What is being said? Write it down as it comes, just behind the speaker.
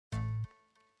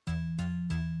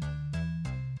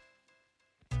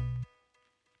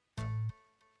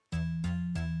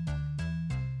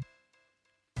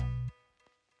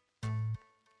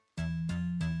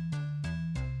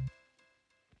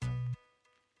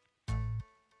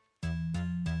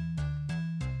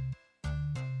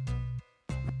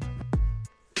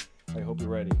I hope you're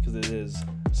ready because it is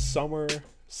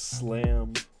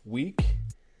SummerSlam week,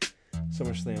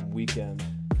 SummerSlam weekend.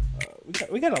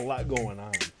 We got a lot going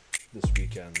on this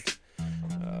weekend.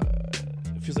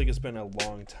 It feels like it's been a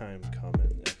long time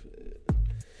coming.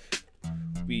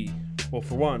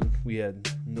 For one, we had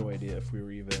no idea if we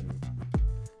were even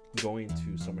going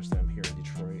to SummerSlam here in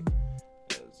Detroit,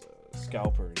 as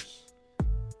scalpers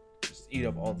just eat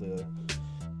up all the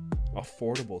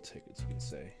affordable tickets, you can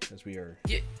say, as we are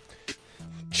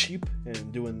cheap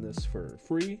and doing this for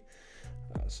free.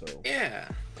 And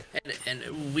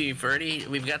we've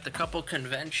got the couple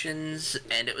conventions,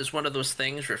 and it was one of those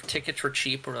things where if tickets were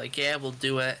cheap, we're like, yeah, we'll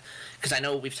do it, because I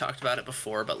know we've talked about it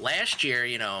before. But last year,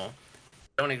 I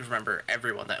don't even remember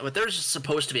everyone but there's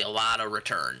supposed to be a lot of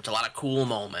returns, a lot of cool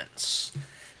moments,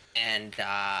 and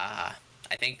I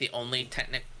think the only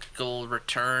technical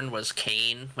return was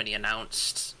Kane when he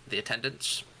announced the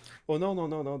attendance. Well,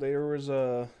 no. There was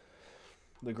the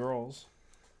girls.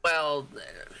 Well,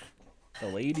 the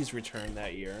ladies returned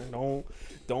that year.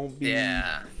 Don't be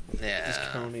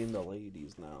discounting the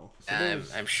ladies now. So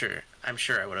I'm sure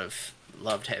I would have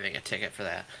loved having a ticket for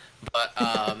that.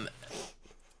 But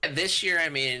this year, I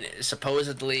mean,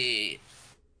 supposedly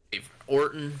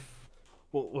Orton.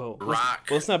 Well, Rock.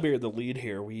 Let's not be the lead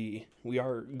here. We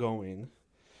are going.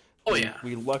 Oh yeah.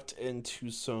 We lucked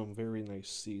into some very nice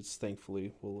seats.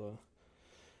 Thankfully, we'll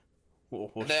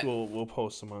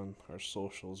post them on our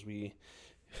socials. We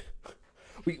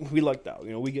lucked out.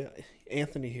 We got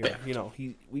Anthony here.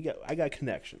 Yeah. I got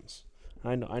connections.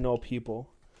 I know people,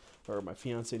 or my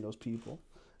fiance knows people,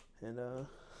 and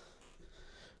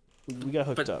we got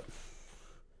hooked up.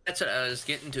 That's what I was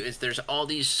getting to. Is there's all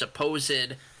these supposed,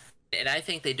 and I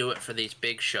think they do it for these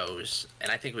big shows,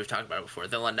 and I think we've talked about it before.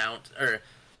 They'll announce, or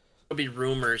there'll be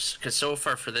rumors, because so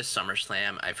far for this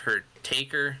SummerSlam, I've heard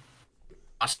Taker,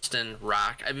 Austin,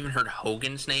 Rock. I've even heard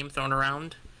Hogan's name thrown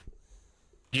around.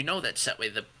 You know that's that way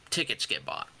the tickets get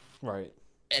bought. Right.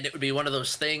 And it would be one of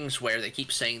those things where they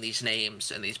keep saying these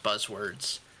names and these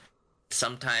buzzwords.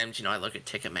 Sometimes, I look at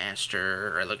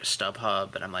Ticketmaster or I look at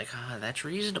StubHub and I'm like, that's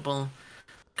reasonable.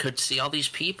 Could see all these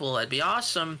people. That'd be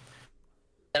awesome.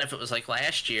 And if it was like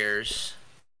last year's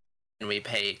and we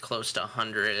pay close to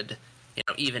 100,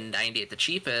 even 90 at the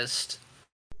cheapest,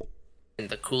 and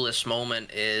the coolest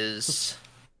moment is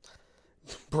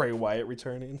Bray Wyatt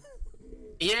returning.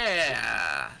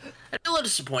 Yeah, I'm a little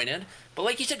disappointed, but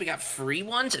like you said, we got free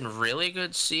ones and really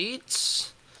good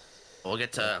seats. We'll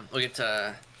get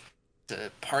to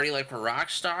party like we're rock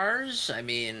stars. I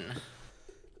mean,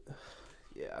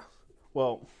 yeah.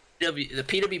 Well, the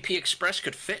PWP Express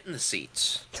could fit in the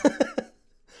seats.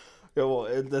 Yeah,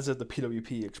 well, that's if the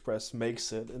PWP Express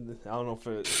makes it, and I don't know if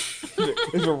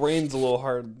it rains a little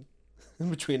hard in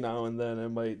between now and then, it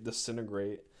might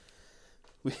disintegrate.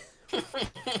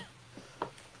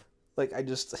 I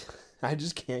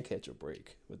just can't catch a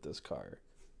break with this car.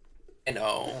 I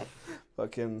know.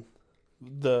 Fucking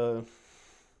the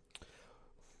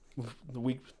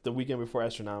weekend before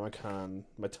Astronomicon,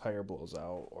 my tire blows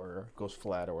out or goes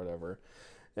flat or whatever,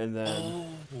 and then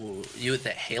you with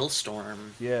that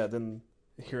hailstorm. Yeah, then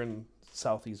here in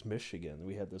southeast Michigan,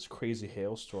 we had this crazy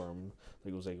hailstorm.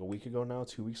 It was like a week ago now,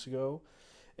 2 weeks ago,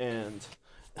 and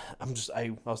I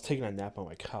was taking a nap on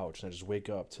my couch, and I just wake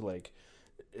up to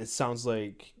it sounds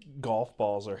like golf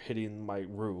balls are hitting my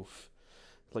roof.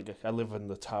 I live in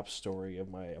the top story of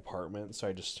my apartment, so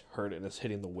I just heard it, and it's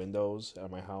hitting the windows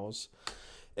at my house.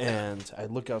 And I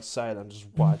look outside, I'm just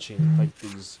watching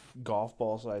these golf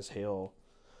ball size hail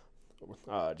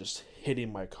just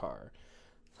hitting my car.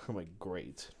 I'm like,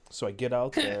 great. So I get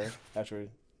out there after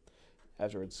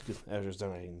it's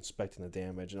done. I'm inspecting the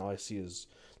damage, and all I see is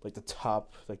the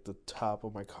top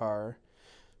of my car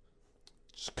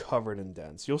just covered in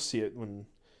dents. You'll see it when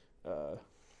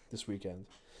this weekend.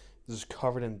 It's just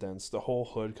covered in dents. The whole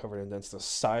hood covered in dents. The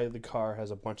side of the car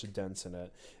has a bunch of dents in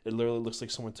it. It literally looks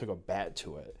like someone took a bat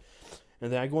to it.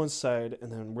 And then I go inside,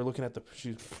 and then we're looking at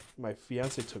my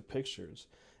fiance took pictures,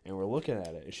 and we're looking at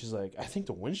it, and she's like, I think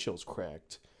the windshield's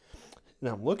cracked. And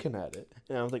I'm looking at it,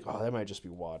 and I'm like, that might just be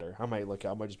water. I might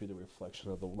just be the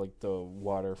reflection of the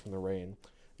water from the rain.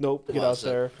 Nope, get out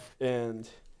there, and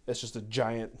it's just a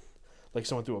giant,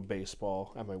 someone threw a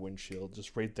baseball at my windshield,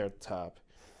 just right there at the top.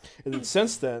 And then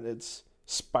since then, it's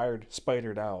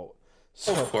spidered out.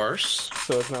 So, of course.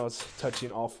 So it's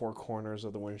touching all four corners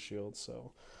of the windshield.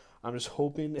 So I'm just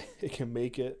hoping it can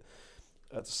make it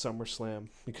at the SummerSlam,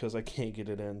 because I can't get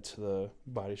it into the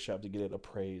body shop to get it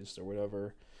appraised or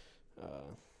whatever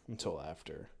until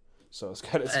after. So it's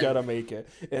got to make it.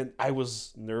 And I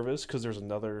was nervous because there's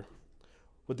another.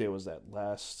 What day was that?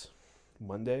 Last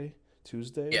Monday,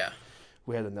 Tuesday. Yeah.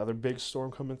 We had another big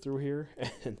storm coming through here,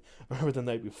 and I remember the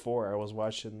night before I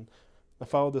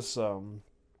followed this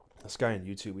guy on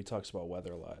YouTube. He talks about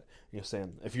weather a lot. He was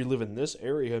saying if you live in this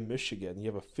area in Michigan,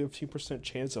 you have a 15%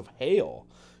 chance of hail,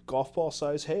 golf ball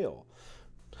size hail,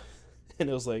 and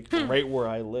it was like right where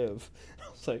I live. I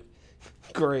was like,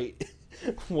 great,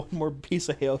 one more piece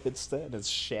of hail hits that, and it's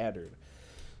shattered.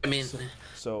 I mean,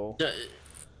 so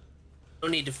no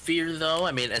need to fear, though.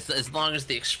 I mean, as long as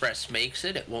the Express makes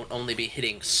it, it won't only be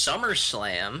hitting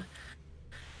SummerSlam.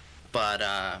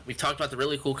 But we've talked about the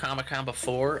really cool Comic-Con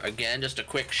before. Again, just a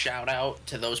quick shout-out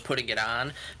to those putting it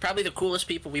on. Probably the coolest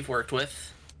people we've worked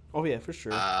with. Oh, yeah, for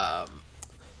sure.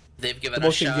 They've given the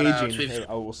us shout-outs. most engaging,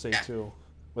 I will say, too,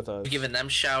 with us. We've given them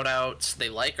shout-outs. They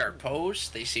like our posts.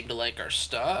 They seem to like our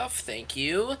stuff. Thank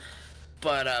you.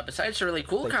 But besides the really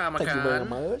cool Comic-Con... Thank you very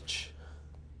much.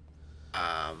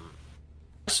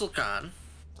 WrestleCon.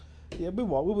 Yeah,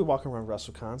 we'll be walking around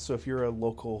WrestleCon. So if you're a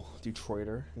local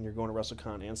Detroiter and you're going to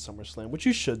WrestleCon and SummerSlam, which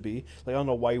you should be, like I don't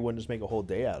know why you wouldn't just make a whole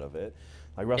day out of it.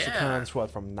 Like WrestleCon's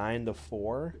from 9 to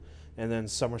 4, and then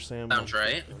SummerSlam. Sounds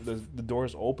right. The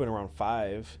doors open around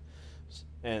 5,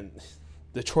 and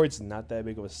Detroit's not that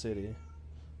big of a city.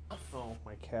 Oh,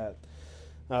 my cat.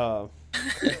 Hold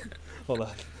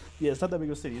on. Yeah, it's not that big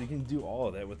of a city. You can do all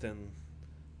of that within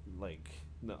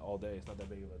all day. It's not that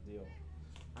big of a deal.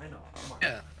 I know. Come on.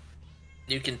 Yeah.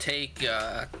 You can take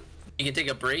a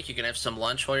break. You can have some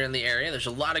lunch while you're in the area. There's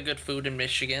a lot of good food in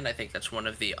Michigan. I think that's one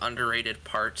of the underrated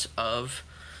parts of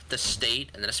the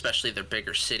state, and then especially their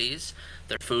bigger cities.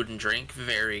 Their food and drink,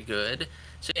 very good.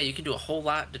 So yeah, you can do a whole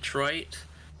lot in Detroit.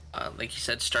 Like you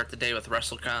said, start the day with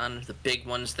WrestleCon. The big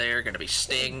ones there going to be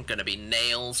Sting, going to be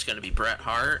Nails, going to be Bret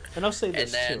Hart. And I'll say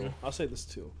this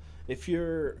too. If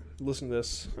you're listening to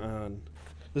this,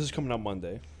 this is coming out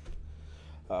Monday.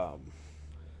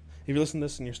 If you listen to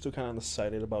this and you're still kind of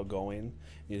undecided about going,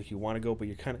 you want to go, but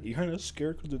you're kind of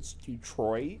scared because it's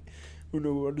Detroit. You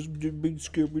know, I'm just being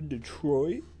scared with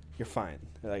Detroit. You're fine.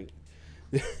 Like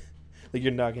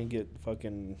you're not gonna get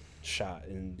fucking shot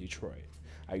in Detroit.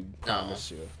 I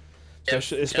promise you.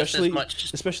 Especially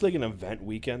like an event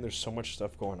weekend. There's so much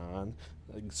stuff going on.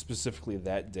 Like specifically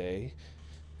that day,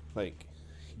 like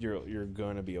you're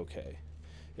gonna be okay.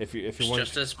 If you're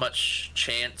just as much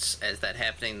chance as that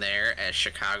happening there as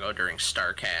Chicago during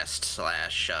StarCast /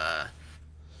 I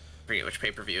forget which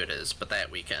pay-per-view it is, but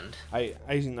that weekend. I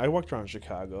walked around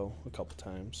Chicago a couple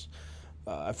times.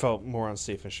 I felt more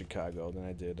unsafe in Chicago than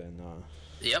I did in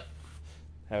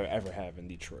ever have in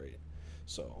Detroit.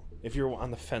 So if you're on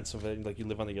the fence of it, like you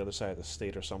live on the other side of the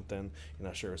state or something, you're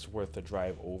not sure it's worth the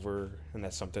drive over, and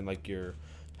that's something like you're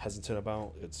hesitant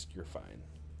about, you're fine.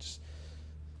 Just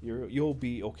you'll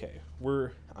be okay.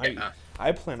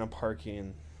 I plan on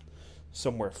parking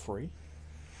somewhere free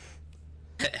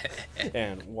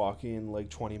and walking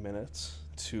like 20 minutes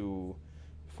to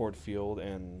Ford Field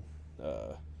and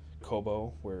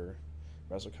Cobo where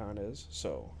WrestleCon is.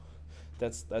 So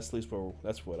that's at least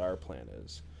that's what our plan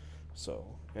is. So,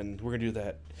 and we're gonna do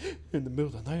that in the middle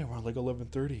of the night around like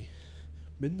 11:30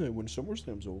 midnight when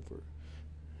SummerSlam's over.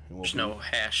 And There's no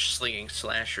hash slinging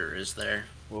slasher, is there?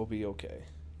 We'll be okay.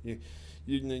 You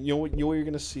know what you're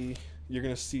gonna see. You're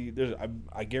gonna see.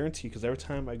 I guarantee, because every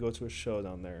time I go to a show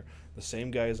down there, the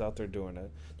same guy is out there doing it.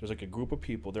 There's like a group of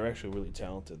people. They're actually really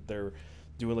talented. They're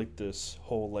doing like this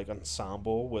whole like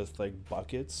ensemble with like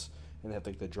buckets, and they have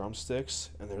like the drumsticks,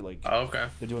 and they're like they're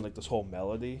doing like this whole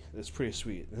melody. It's pretty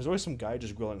sweet. And there's always some guy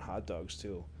just grilling hot dogs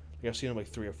too. Like I've seen him like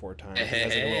 3 or 4 times.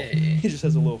 He just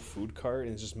has a little food cart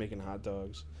and he's just making hot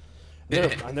dogs. I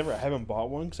haven't bought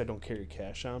one because I don't carry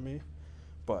cash on me.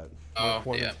 But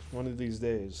one of these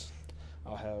days,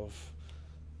 I'll have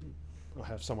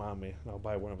some on me, and I'll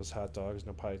buy one of his hot dogs, and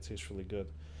it'll probably taste really good.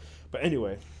 But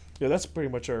anyway, yeah, that's pretty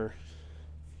much our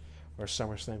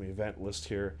SummerSlam event list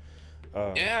here.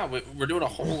 We're doing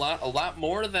a lot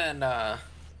more than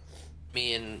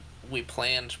we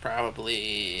planned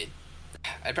probably.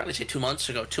 I'd probably say 2 months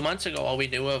ago. 2 months ago, all we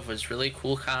knew of was really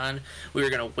cool con. We were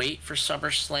gonna wait for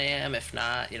SummerSlam. If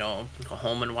not, go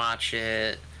home and watch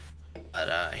it.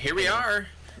 But here we are.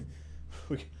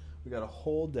 We got a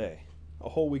whole day, a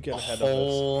whole weekend ahead of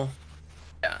us.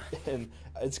 Yeah. And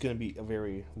it's going to be a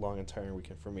very long and tiring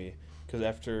weekend for me, because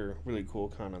after really cool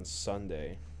con on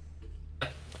Sunday, I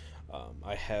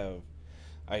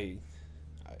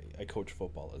coach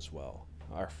football as well.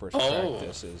 Our first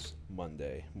practice is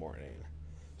Monday morning.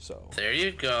 So there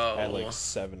you go. At like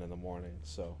 7 in the morning.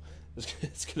 So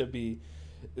it's gonna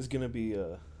be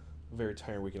a very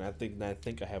tiring weekend. I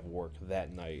think I have work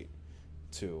that night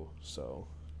too. So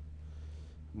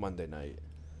Monday night.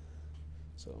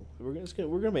 So we're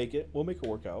gonna make it. We'll make it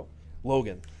work out.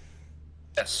 Logan,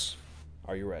 Yes.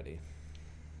 are you ready?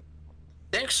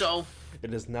 Think so.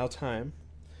 It is now time.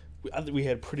 I think we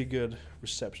had pretty good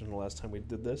reception the last time we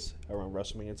did this around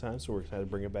WrestleMania time, so we're excited to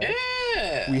bring it back.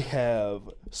 Yeah. We have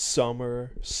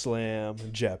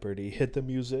SummerSlam Jeopardy. Hit the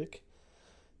music.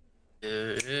 Nah,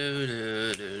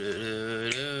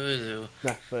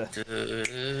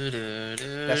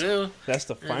 that's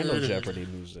the final Jeopardy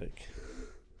music.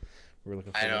 We're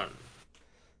looking for. I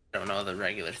don't know the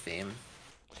regular theme.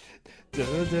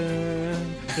 Oh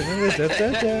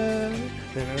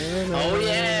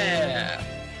yeah.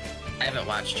 I haven't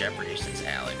watched Jeopardy since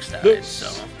Alex died, This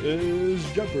so is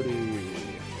Jeopardy.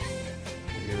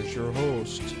 Here's your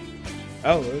host,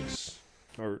 Alex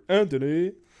or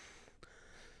Anthony.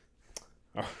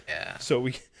 yeah. So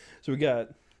we got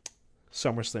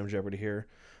SummerSlam Jeopardy here.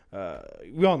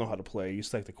 We all know how to play. You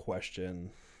select the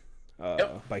question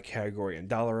by category and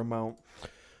dollar amount.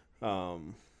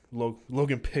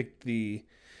 Logan picked the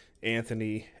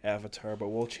Anthony avatar, but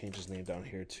we'll change his name down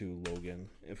here to Logan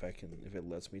if it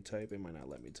lets me type. It might not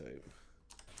let me type.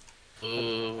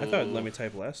 Ooh. I thought it let me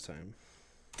type last time.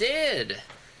 Did.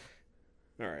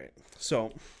 All right,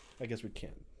 so I guess we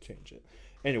can't change it.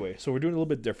 Anyway, so we're doing a little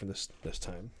bit different this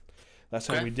time. Last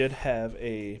time we did have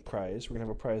a prize. We're gonna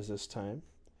have a prize this time.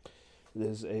 It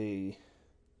is a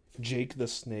Jake the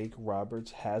Snake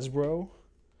Roberts Hasbro.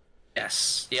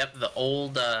 Yes. Yep. The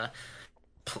old,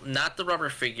 not the rubber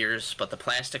figures, but the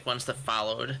plastic ones that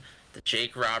followed. The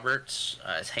Jake Roberts.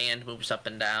 His hand moves up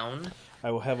and down.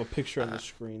 I will have a picture on the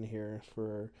screen here for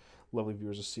our lovely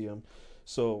viewers to see him.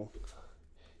 So,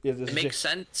 yeah, this it makes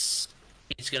sense.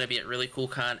 He's going to be at Really Cool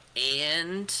Con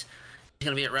and he's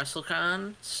going to be at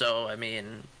WrestleCon. So, I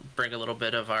mean, bring a little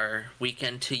bit of our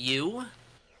weekend to you.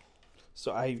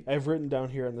 So, I've written down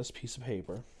here on this piece of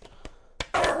paper.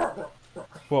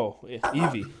 Whoa,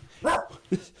 Evie. What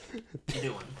you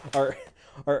doing?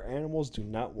 Our animals do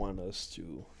not want us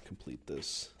to complete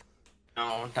this.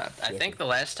 No, I think the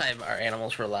last time our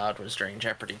animals were allowed was during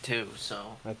Jeopardy too,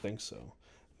 so. I think so.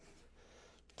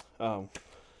 I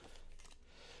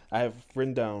have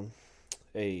written down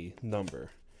a number.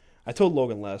 I told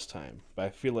Logan last time, but I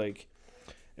feel like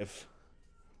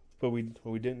what we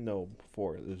didn't know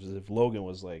before is if Logan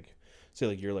was like, say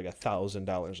like you're like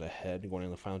 $1,000 ahead going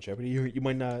into the final Jeopardy, you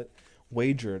might not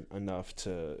wager enough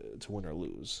to win or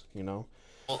lose, you know?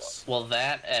 Well,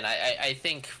 that, and I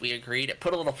think we agreed. It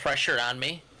put a little pressure on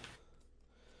me.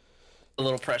 A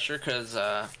little pressure, because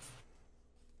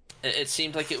it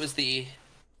seemed like it was the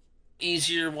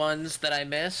easier ones that I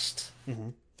missed.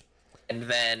 Mm-hmm. And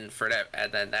then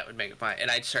that would make it fine. And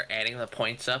I'd start adding the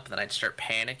points up, and then I'd start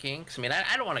panicking. Because, I mean,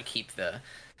 I don't want to keep the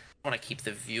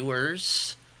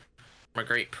viewers from a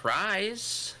great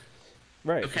prize.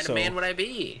 Right. What kind of man would I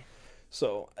be?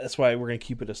 So that's why we're gonna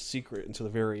keep it a secret until the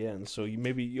very end. So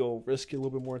maybe you'll risk it a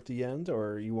little bit more at the end,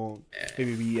 or you won't.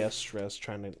 Maybe be as stressed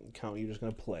trying to count. You're just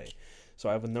gonna play. So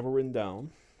I have a number written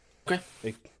down. Okay.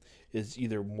 It is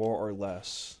either more or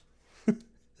less than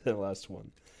the last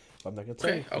one. But I'm not gonna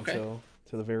tell you until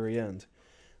the very end.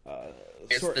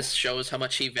 This shows how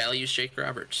much he values Jake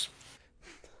Roberts.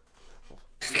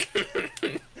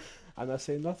 I'm not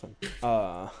saying nothing.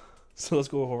 So let's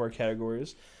go over our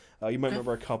categories. You might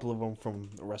remember a couple of them from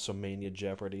WrestleMania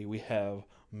Jeopardy. We have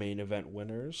main event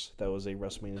winners. That was a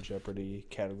WrestleMania Jeopardy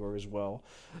category as well.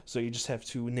 So you just have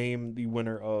to name the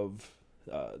winner of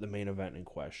the main event in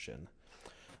question.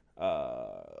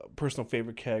 Personal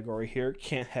favorite category here,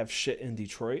 can't have shit in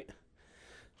Detroit.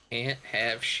 Can't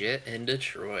have shit in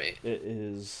Detroit. It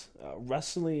is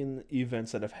wrestling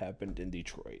events that have happened in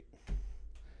Detroit.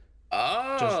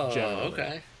 Oh, just generally.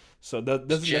 Okay. So that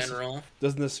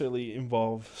doesn't necessarily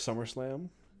involve SummerSlam.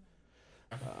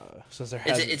 Since there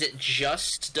has is it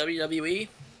just WWE?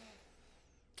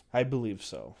 I believe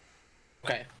so.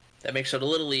 Okay, that makes it a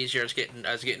little easier. I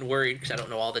was getting worried because I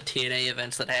don't know all the TNA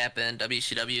events that happened,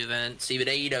 WCW events, even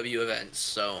AEW events.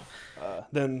 So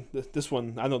then this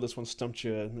one, I know this one stumped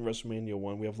you in the WrestleMania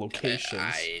one. We have locations.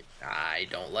 I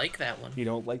don't like that one. You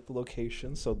don't like the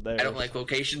locations, so there. I don't like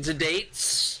locations and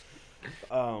dates.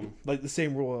 Like the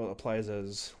same rule applies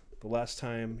as the last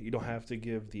time. You don't have to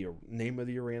give the name of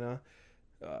the arena.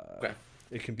 Okay.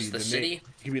 It can be the city.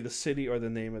 It can be the city or the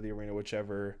name of the arena,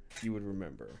 whichever you would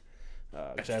remember.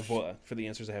 For the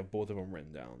answers, I have both of them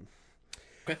written down.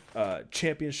 Okay.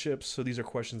 Championships. So these are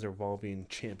questions involving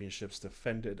championships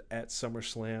defended at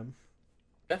SummerSlam.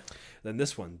 Okay. Then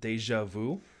this one, Deja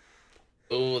Vu.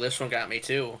 Oh, this one got me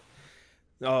too.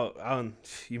 Oh,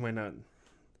 you might not.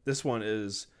 This one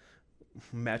is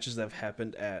matches that have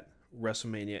happened at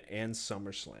WrestleMania and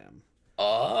SummerSlam.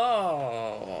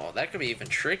 Oh, that could be even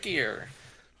trickier.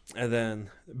 And then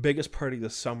biggest party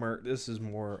this summer. This is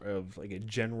more of like a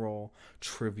general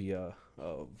trivia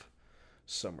of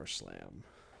SummerSlam.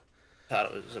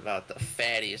 Thought it was about the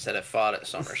fatties that have fought at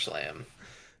SummerSlam.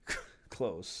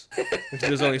 Close.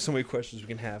 There's only so many questions we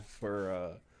can have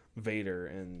for Vader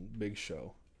and Big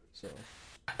Show. So.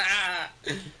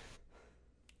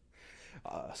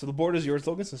 So the board is yours,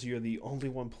 Logan, since you're the only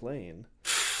one playing.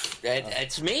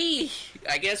 It's me.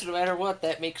 I guess no matter what,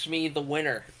 that makes me the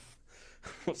winner.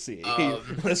 We'll see.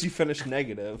 Unless you finish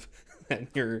negative, and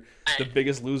you're the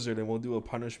biggest loser, then we'll do a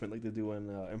punishment like they do in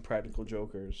Impractical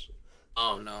Jokers.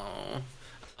 Oh no.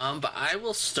 But I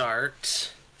will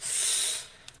start.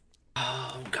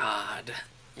 Oh God.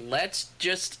 Let's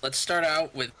start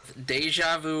out with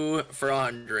Deja Vu for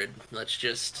 100. Let's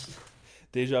just.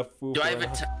 Deja Vu. Do I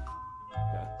have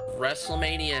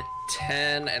WrestleMania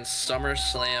 10 and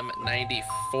SummerSlam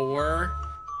 94?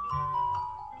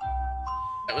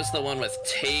 That was the one with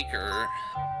Taker.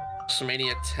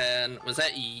 WrestleMania 10. Was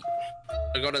that... I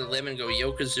go to the limb and go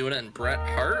Yokozuna and Bret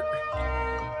Hart?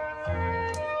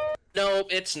 Nope,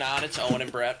 it's not. It's Owen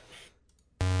and Bret.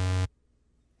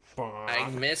 I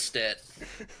missed it.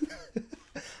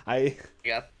 I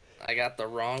got the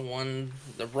wrong one.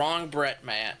 The wrong Bret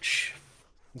match.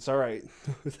 It's all right.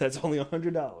 That's only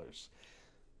 $100.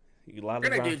 We're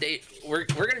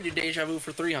gonna do Deja Vu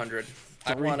for 300.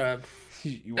 I wanna.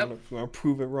 You want to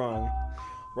prove it wrong.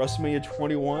 WrestleMania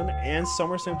 21 and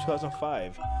SummerSlam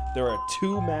 2005. There are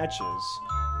 2 matches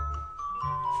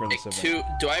for this event.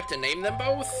 Do I have to name them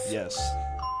both? Yes.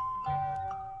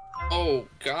 Oh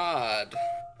God.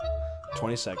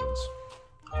 20 seconds.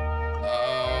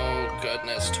 Oh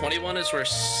goodness. 21 is where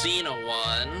Cena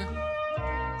won.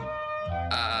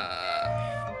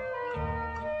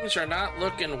 Things are not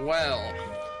looking well.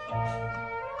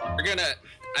 I'm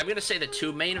gonna say the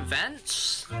 2 main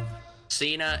events,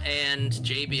 Cena and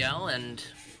JBL and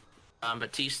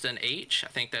Batista and H. I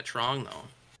think that's wrong though.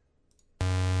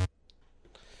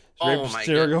 Rey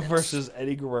Mysterio versus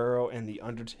Eddie Guerrero and The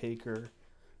Undertaker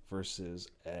versus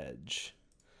Edge.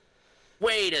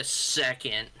 Wait a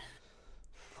second.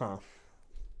 Huh.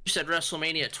 You said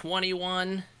WrestleMania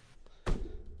 21?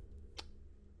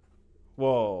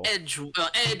 Whoa. Edge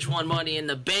won Money in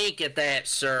the Bank at that,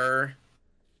 sir.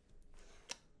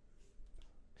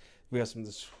 We have some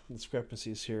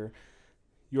discrepancies here.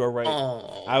 You are right.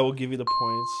 Oh. I will give you the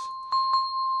points.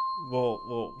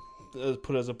 We'll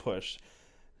put it as a push.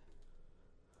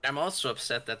 I'm also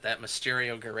upset that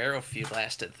Mysterio Guerrero feud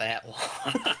lasted that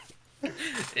long.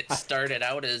 It started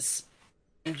out as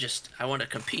I want to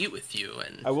compete with you,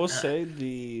 and I will say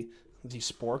the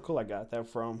Sporkle I got that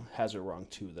from has it wrong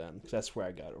too. Then 'cause that's where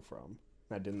I got it from.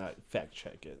 I did not fact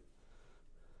check it.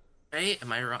 Right?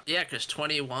 Am I wrong? Yeah, because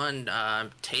 21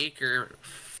 Taker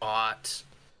fought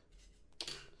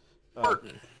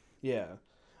Orton. Yeah,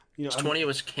 20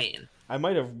 was Kane. I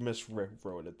might have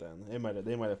miswrote it then. They might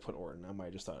have put Orton. I might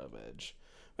have just thought of Edge.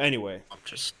 Anyway,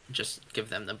 just give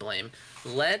them the blame.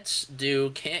 Let's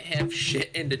do Can't Have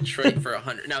Shit in Detroit for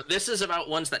 100. Now this is about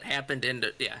ones that happened in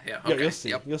okay. Yeah, you'll see.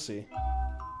 Yep. You'll see.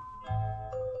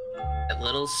 At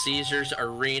Little Caesars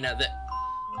Arena.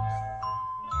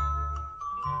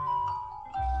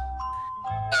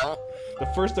 The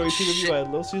first WCW at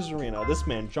Little Caesars Arena. This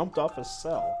man jumped off a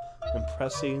cell,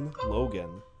 impressing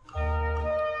Logan.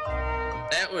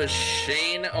 That was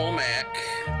Shane O'Mac.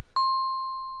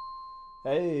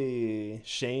 Hey,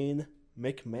 Shane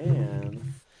McMahon.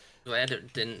 Glad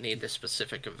it didn't need the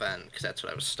specific event, because that's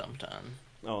what I was stumped on.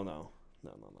 Oh no.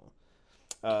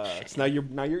 So now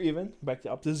you're even. Back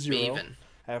up to 0. Even.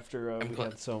 After we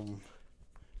had some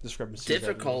discrepancies.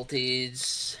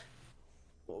 Difficulties.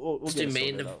 Let's do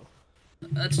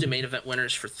main event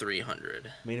winners for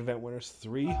 300. Main event winners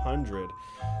 300.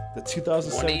 The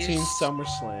 2017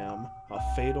 SummerSlam,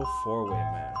 a fatal 4-way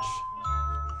match.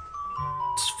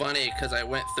 It's funny because I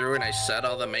went through and I said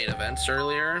all the main events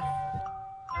earlier,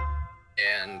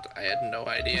 and I had no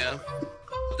idea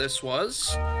what this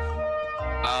was.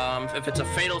 If it's a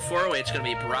fatal 4-way, it's gonna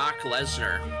be Brock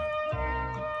Lesnar.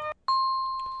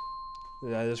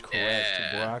 That is correct.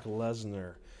 Yeah. Brock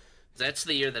Lesnar. That's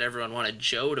the year that everyone wanted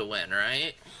Joe to win,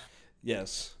 right?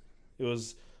 Yes. It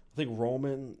was, I think,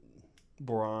 Roman,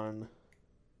 Braun,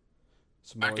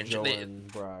 Samoa Joe, and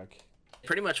Brock.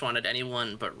 Pretty much wanted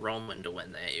anyone but Roman to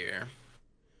win that year.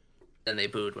 Then they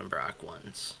booed when Brock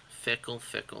won. Fickle.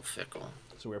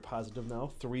 So we're positive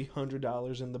now.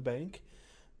 $300 in the bank.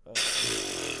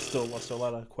 Still a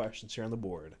lot of questions here on the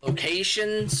board.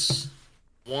 Locations,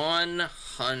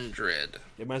 100.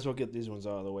 You might as well get these ones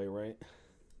out of the way, right?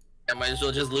 I might as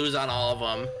well just lose on all of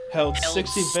them. Held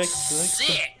 60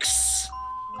 6.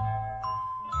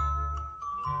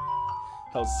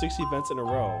 Held 6 events in a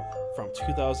row from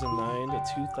 2009 to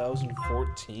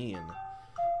 2014.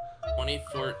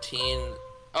 2014.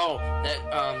 Oh,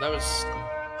 that was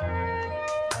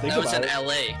in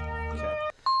LA. Okay.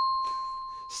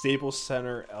 Staples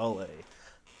Center, LA. I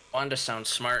wanted to sound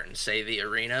smart and say the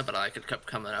arena, but I kept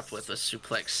coming up with a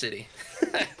Suplex City.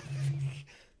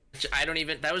 I don't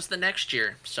even. That was the next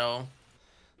year, so.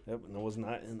 Yep, and it was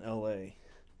not in LA.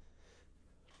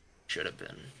 Should have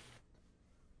been.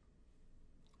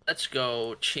 Let's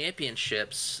go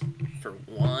championships for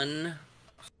one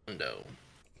hundo.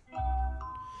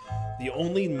 The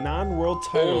only non-world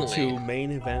title to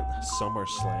main event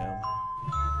SummerSlam.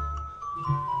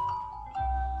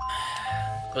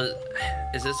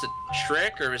 Is this a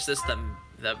trick, or is this the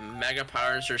Mega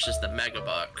Powers versus the Mega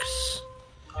Bucks?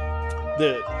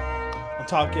 I'm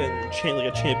talking like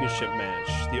a championship match.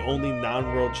 The only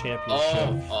non-world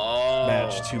championship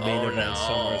match to main event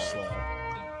SummerSlam.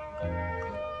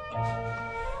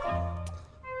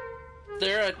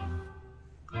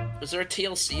 Was there a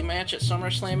TLC match at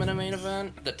SummerSlam in a main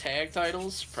event? The tag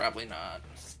titles? Probably not.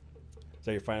 Is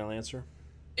that your final answer?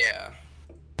 Yeah.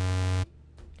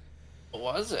 What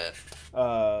was it?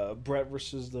 Brett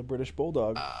versus the British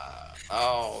Bulldog.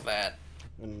 That.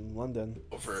 In London.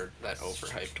 That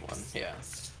overhyped one, yeah.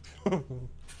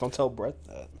 Don't tell Brett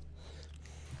that.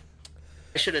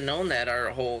 I should have known that.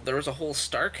 There was a whole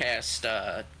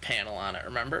StarCast panel on it,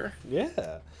 remember?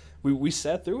 Yeah. We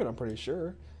sat through it, I'm pretty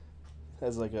sure.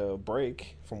 As like a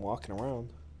break from walking around.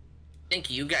 I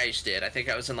think you guys did. I think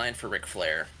I was in line for Ric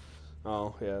Flair.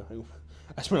 Oh, yeah.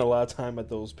 I spent a lot of time at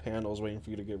those panels waiting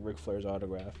for you to get Ric Flair's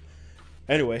autograph.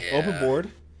 Anyway, yeah. Open board.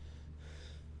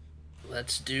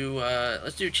 Let's do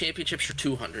championships for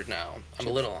 200 now. I'm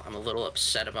a little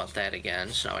upset about that again,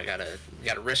 so I gotta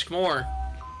risk more.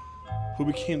 Who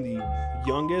became the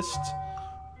youngest?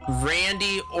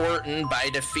 Randy Orton by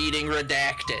defeating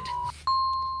Redacted.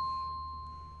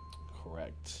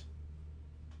 Correct.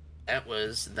 That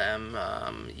was them,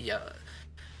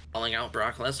 calling out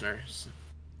Brock Lesnar.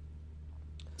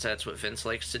 So that's what Vince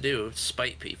likes to do,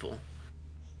 spite people.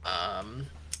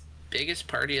 Biggest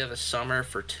party of the summer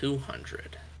for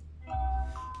 200.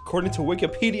 According to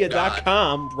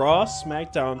Wikipedia.com, Raw,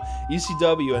 SmackDown,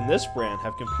 ECW, and this brand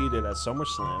have competed at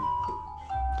SummerSlam.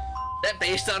 That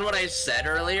based on what I said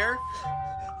earlier?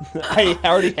 I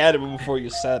already had it before you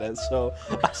said it, so...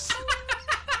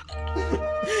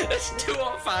 It's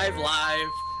 205 Live.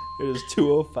 It is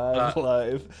 205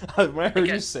 Live. When I heard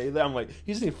you say that, I'm like,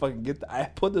 he doesn't even fucking get that. I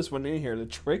put this one in here to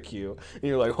trick you. And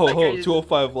you're like,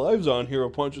 205 Live's on here a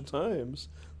bunch of times.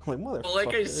 I'm like, motherfucker. Well,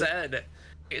 like I said,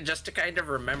 just to kind of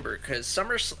remember, because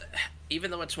SummerSlam, even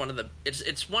though it's one of the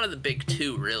big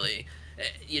two, really,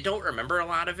 you don't remember a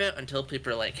lot of it until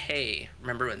people are like, hey,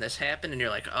 remember when this happened? And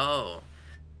you're like, oh.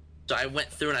 So I went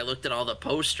through and I looked at all the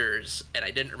posters, and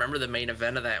I didn't remember the main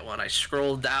event of that one. I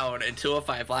scrolled down, and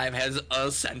 205 Live has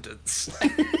a sentence.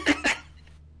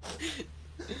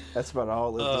 That's about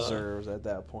all it deserves at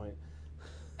that point.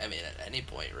 I mean, at any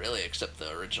point, really, except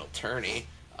the original tourney.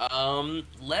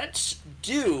 Let's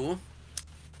do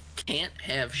Can't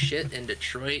Have Shit in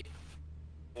Detroit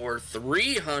for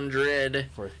 300.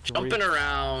 Jumping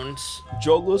around.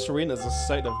 Joe Louis Arena is the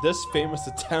site of this famous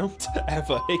attempt at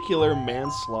vehicular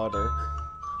manslaughter.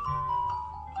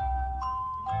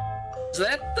 Is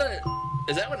that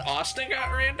when Austin got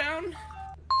ran down?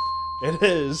 It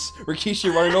is.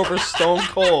 Rikishi running over Stone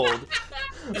Cold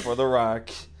for The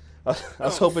Rock. I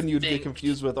was hoping you'd get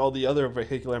confused with all the other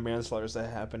vehicular manslaughters that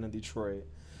happened in Detroit.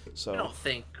 So I don't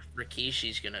think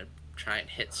Rikishi's gonna try and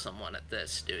hit someone at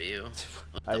this, do you?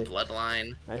 With the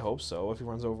bloodline? I hope so. If he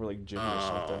runs over like Jimmy or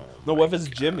something. No, what if it's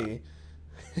Jimmy?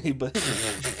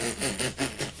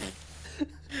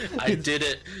 I did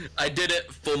it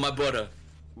for my brother.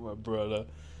 My brother.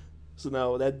 So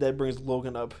now that brings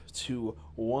Logan up to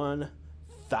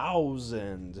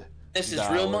 $1,000. This is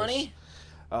real money?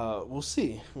 We'll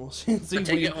see. We'll see. I'll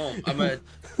take it home. I'm a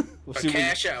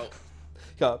cash out.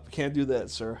 Can't do that,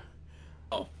 sir.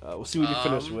 Oh. We'll see what you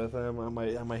finish with. I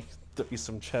might give you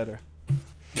some cheddar.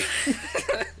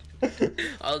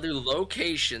 I'll do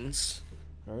locations.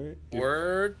 All right.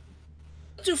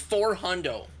 Let's do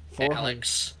 400.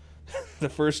 Alex. The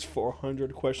first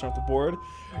 400 question off the board.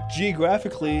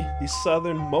 Geographically, the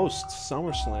southernmost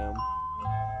SummerSlam.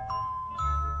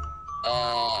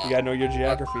 You gotta know your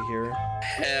geography here.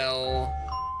 Hell.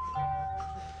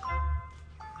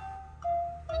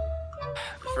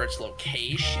 For its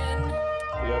location?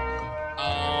 Yep.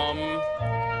 I'm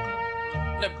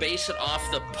gonna base it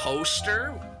off the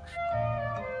poster.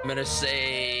 I'm gonna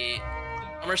say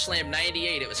SummerSlam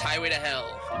 '98. It was Highway to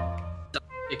Hell.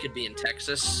 It could be in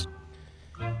Texas.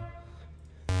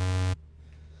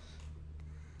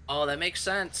 Oh, that makes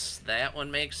sense. That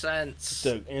one makes sense.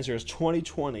 The answer is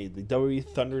 2020, the WWE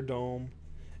Thunderdome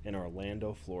in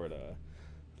Orlando, Florida.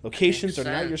 Locations are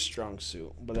not your strong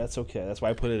suit, but that's okay. That's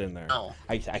why I put it in there. No.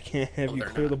 I can't have you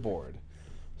clear the board.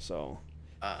 So.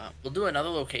 We'll do another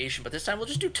location, but this time we'll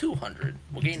just do 200.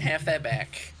 We'll gain half that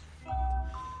back.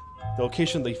 The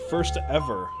location of the first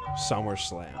ever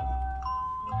SummerSlam.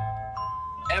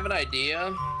 I have an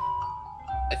idea.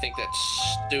 I think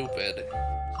that's stupid.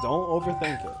 Don't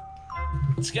overthink it.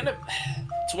 It's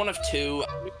one of two.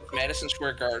 Madison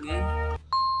Square Garden.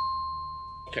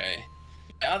 Okay.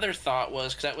 My other thought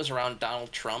was, because that was around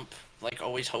Donald Trump, like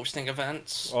always hosting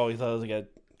events. Oh, you thought it was like a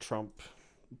Trump,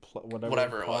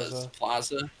 whatever it was,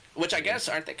 Plaza. Which I guess,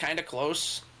 aren't they kind of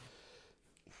close?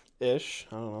 Ish.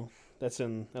 I don't know. That's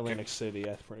in Atlantic City,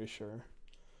 I'm pretty sure.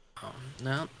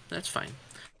 No, that's fine.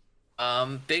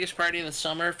 Biggest party in the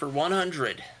summer for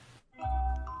 100.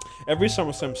 Every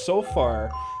SummerSlam so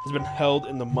far has been held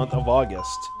in the month of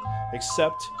August,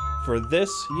 except for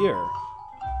this year.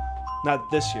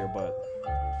 Not this year, but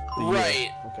the right.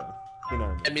 Year. Okay. You know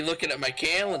what I mean. I'd be looking at my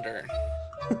calendar.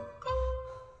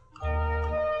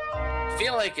 I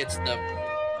feel like it's the...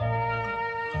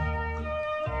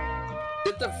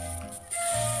 Is it the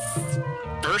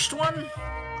first one?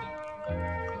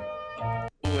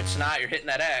 Ooh, it's not. You're hitting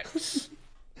that X.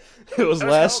 It was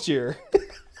last year.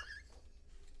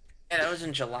 Yeah, that was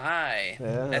in July.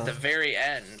 Yeah. At the very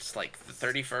end, like the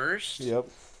 31st. Yep.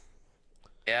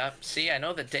 Yeah. See, I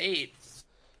know the date.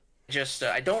 Just,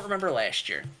 I don't remember last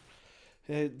year.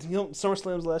 You know,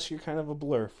 SummerSlam's last year kind of a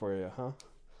blur for you, huh?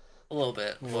 A little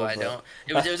bit. Well, I don't.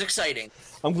 It was exciting.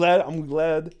 I'm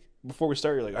glad. Before we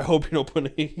start, you're like, I hope you don't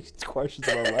put any questions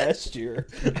about last year.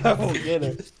 I won't get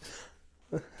it.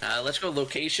 Let's go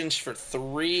locations for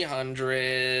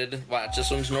 300. Watch, this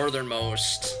one's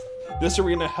northernmost. This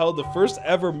arena held the first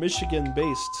ever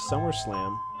Michigan-based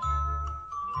SummerSlam.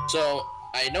 So,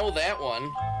 I know that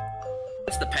one.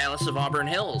 It's the Palace of Auburn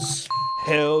Hills.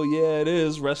 Hell yeah, it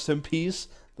is. Rest in peace,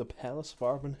 the Palace of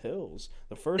Auburn Hills.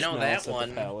 The first announced at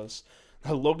the Palace.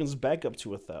 Now Logan's back up to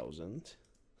 1,000.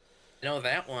 I know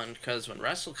that one because when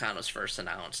WrestleCon was first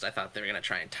announced, I thought they were going to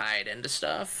try and tie it into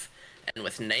stuff. And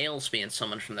with Nails being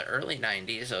someone from the early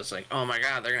 90s, I was like, oh my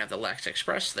god, they're going to have the Lex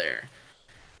Express there.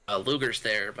 Luger's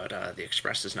there, but the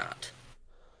Express is not.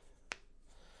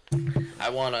 I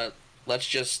want to...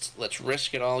 Let's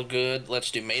risk it all good.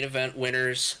 Let's do main event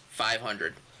winners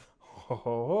 500.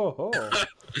 Oh.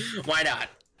 Why not?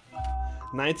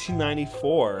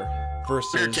 1994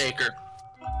 versus Undertaker.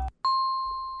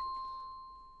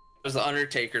 It was the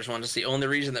Undertaker's one. It's the only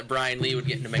reason that Brian Lee would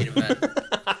get into main event.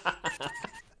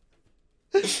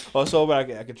 Also,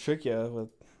 but I could trick you with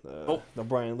the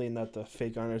Brian Lee, not the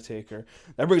fake Undertaker.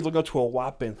 Everybody's looking up to a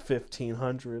whopping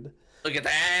 1,500. Look at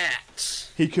that.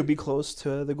 He could be close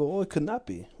to the goal. It could not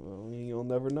be. Well, you'll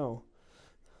never know.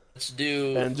 Let's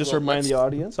do. And just to remind the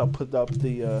audience, I'll put up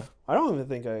the. I don't even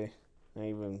think I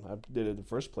did it in the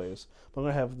first place. But I'm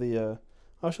gonna have the.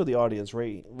 I'll show the audience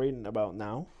rating about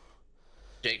now.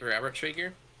 Jake Roberts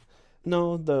figure.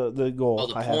 No, the goal. Oh,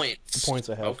 the points. The points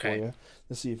I have for you.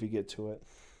 Let's see if you get to it.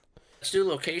 Let's do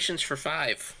locations for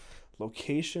 5.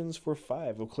 Locations for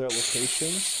 5. We'll clear out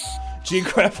locations.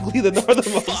 Geographically, the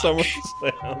northernmost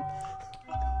SummerSlam.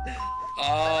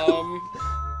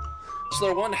 Is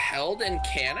there one held in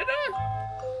Canada?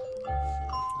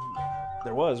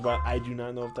 There was, but I do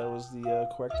not know if that was the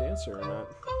correct answer or not.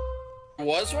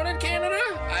 Was one in Canada?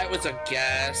 It was a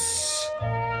guess.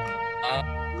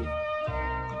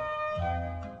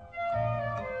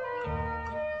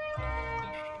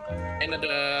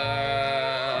 Canada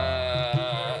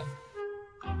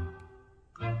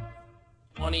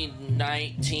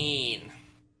 2019.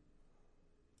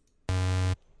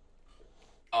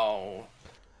 Oh.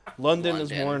 London is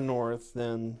more north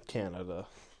than Canada.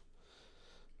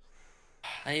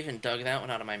 I even dug that one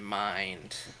out of my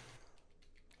mind.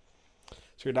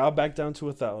 So you're now back down to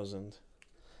 1,000.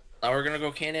 Now we're gonna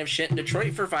go Can't Have Shit in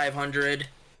Detroit for 500.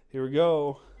 Here we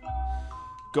go.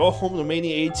 Go home to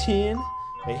Mania 18,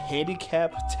 a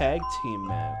handicap tag team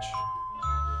match.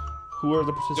 Who are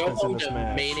the participants in this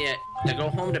match? The Go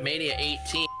Home to Mania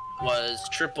 18 was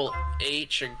Triple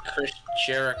H and Chris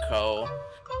Jericho.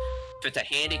 If it's a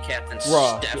handicap, then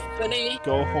Raw. Stephanie.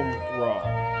 Go home Raw.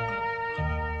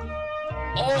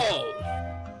 Oh.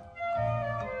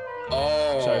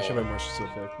 Sorry, I should have been more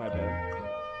specific. My bad.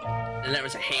 And that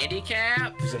was a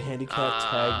handicap? It was a handicap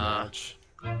tag match.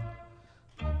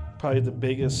 Probably the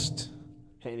biggest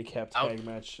handicap tag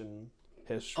match in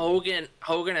history. Hogan,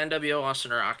 NWO,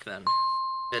 Austin Rock. Then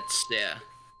it's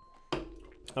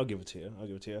I'll give it to you. I'll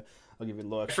give you a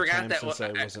little extra forgot time that since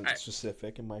I wasn't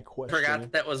specific in my question. I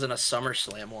forgot that wasn't a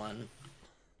SummerSlam one.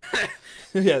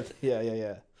 yeah.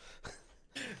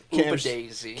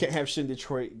 Daisy. Can't have shit in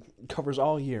Detroit. Covers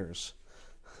all years.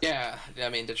 Yeah, I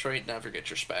mean, Detroit never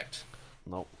gets respect.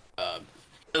 Nope.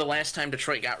 The last time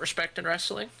Detroit got respect in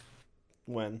wrestling?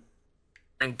 When?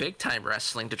 During Big Time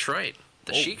Wrestling Detroit.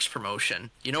 The Sheik's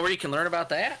promotion. You know where you can learn about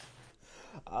that?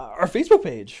 Our Facebook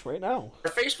page right now.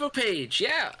 Our Facebook page,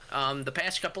 yeah. The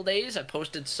past couple days, I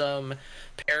posted some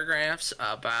paragraphs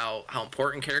about how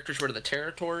important characters were to the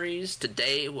territories.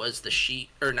 Today was the Sheik,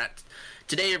 or not.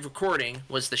 Today of recording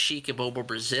was the Sheik of Bobo,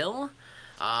 Brazil.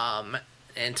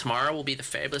 And tomorrow will be the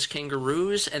Fabulous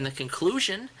Kangaroos, and the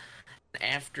conclusion.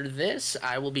 After this,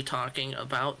 I will be talking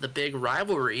about the big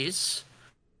rivalries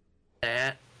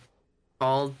that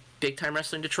called Big Time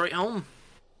Wrestling Detroit home.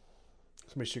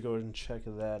 Somebody should go and check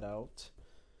that out.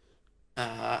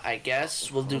 I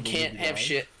guess we'll do Can't Have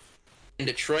Shit in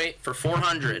Detroit for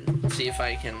 400. See if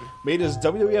I can... Made his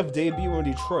WWF debut in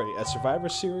Detroit at Survivor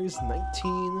Series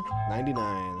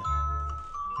 1999.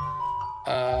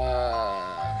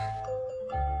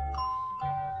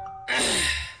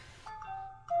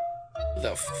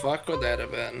 The fuck would that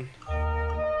have been?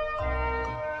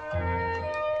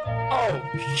 Oh,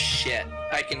 shit.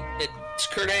 It's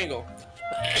Kurt Angle.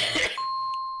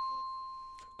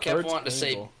 Kept wanting to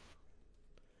say...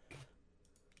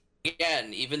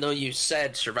 Again, even though you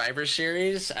said Survivor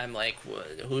Series, I'm like,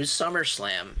 who's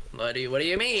SummerSlam? What do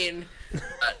you mean?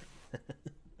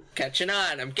 Catching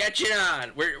on. I'm catching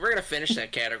on. We're going to finish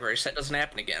that category so that doesn't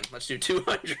happen again. Let's do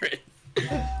 200.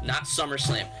 Not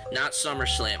SummerSlam. Not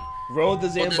SummerSlam. Road the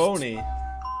Zamboni. Oh,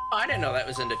 I didn't know that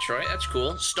was in Detroit. That's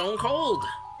cool. Stone Cold.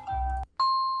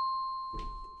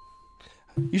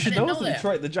 You should know it's in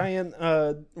Detroit. The giant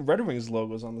Red Wings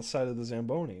logo is on the side of the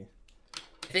Zamboni.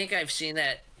 I think I've seen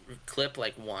that clip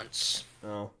like once.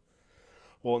 Oh.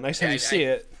 Well, next time you see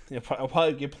it, it'll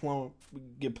probably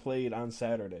get played on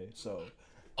Saturday. So.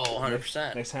 Oh,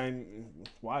 100%. Next time,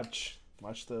 watch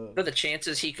the... What are the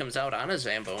chances he comes out on a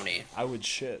Zamboni? I would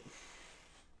shit.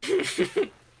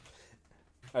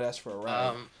 I'd ask for a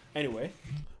ride. Anyway,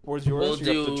 where's yours?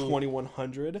 You're up to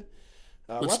 2100.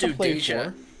 Let's do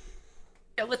Deja.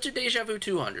 Yeah, let's do Deja Vu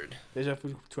 200. Deja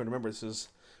Vu 200. Remember, this is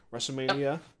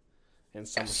WrestleMania and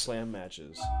SummerSlam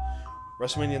matches.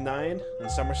 WrestleMania 9 and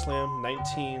SummerSlam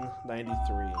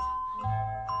 1993.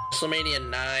 WrestleMania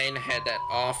 9 had that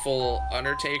awful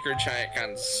Undertaker Giant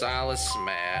Gonzalez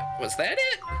match. Was that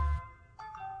it?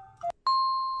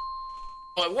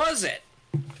 Oh, it was it.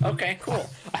 Okay, cool.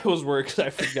 I was worried because I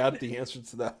forgot the answer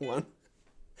to that one.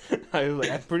 I was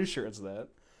like, I'm pretty sure it's that.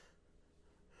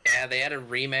 Yeah, they had a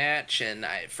rematch, and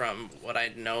from what I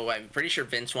know, I'm pretty sure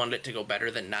Vince wanted it to go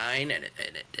better than 9, and it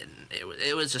didn't.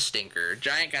 It was a stinker.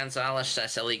 Giant Gonzalez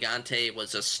El Gigante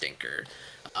was a stinker.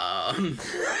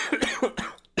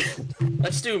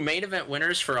 Let's do main event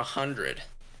winners for 100.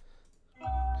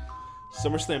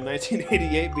 SummerSlam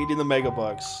 1988 beating the Mega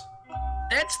Bucks.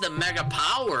 That's the Mega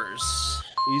Powers.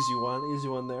 Easy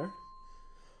one there.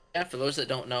 Yeah, for those that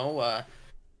don't know,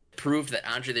 proved that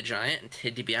Andre the Giant and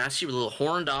Ted DiBiase were little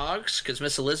horn dogs because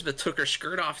Miss Elizabeth took her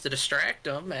skirt off to distract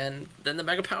them, and then the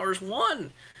Mega Powers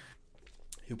won.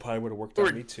 He probably would have worked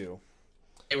on me too.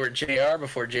 They were JR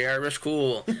before JR was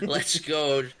cool. Let's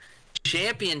go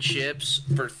championships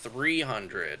for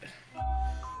 300.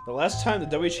 The last time the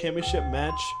W Championship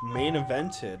match main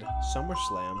evented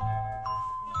SummerSlam.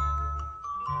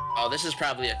 Oh, this is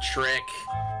probably a trick.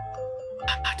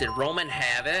 Did Roman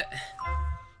have it?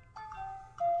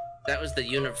 That was the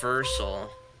Universal.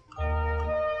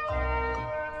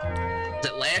 Is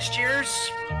it last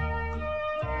year's?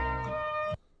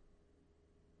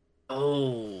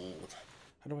 Oh.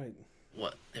 How do I...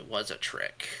 What? It was a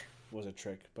trick. It was a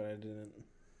trick, but I didn't...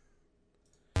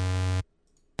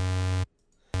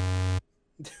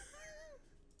 It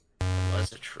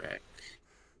was a trick.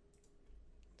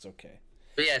 It's okay.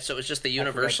 But yeah, so it was just the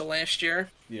Universal last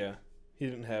year? Yeah. He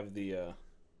didn't have the...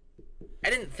 I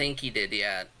didn't think he did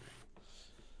yet.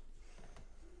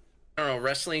 I don't know,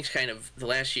 wrestling's kind of... The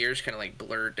last year's kind of like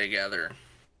blurred together.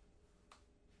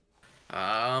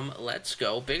 Let's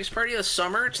go. Biggest party of the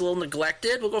summer. It's a little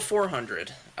neglected. We'll go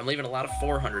 400. I'm leaving a lot of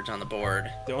 400s on the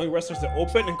board. The only wrestlers that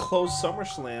open and close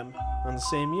SummerSlam on the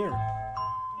same year.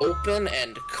 Open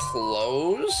and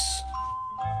close?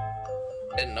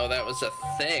 Didn't know that was a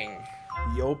thing.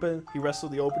 He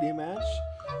wrestled the opening match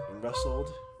and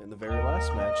wrestled in the very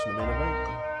last match in the main event.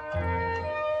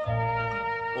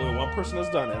 Only one person has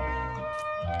done it.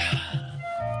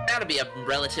 to be a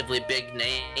relatively big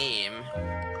name.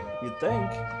 You'd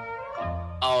think.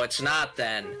 Oh, it's not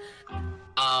then.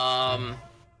 Del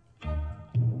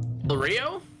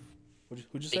Rio? Who'd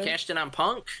you say? He cashed in on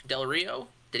Punk? Del Rio?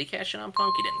 Did he cash in on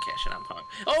Punk? He didn't cash in on Punk.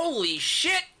 Holy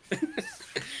shit!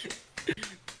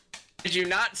 Did you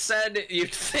not said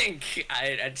you'd think?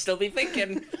 I'd still be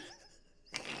thinking.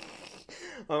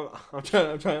 I'm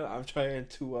trying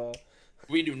to.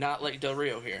 We do not like Del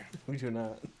Rio here. We do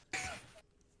not.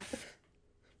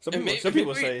 Some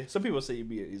people say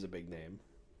he's a big name.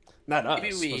 Not us,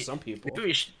 but some people.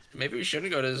 Maybe we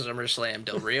shouldn't go to SummerSlam.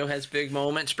 Del Rio has big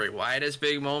moments. Bray Wyatt has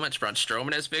big moments. Braun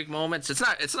Strowman has big moments. It's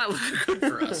not looking good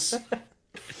for us.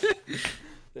 It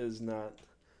is not.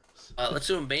 Let's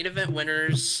do main event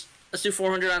winners. Let's do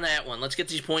 400 on that one. Let's get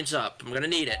these points up. I'm gonna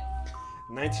need it.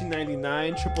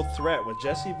 1999 Triple Threat with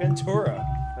Jesse Ventura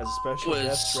as a special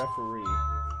guest referee.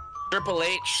 Triple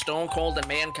H, Stone Cold, and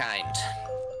Mankind.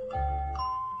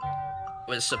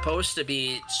 It was supposed to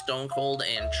be Stone Cold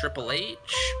and Triple H,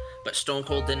 but Stone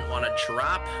Cold didn't want to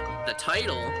drop the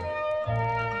title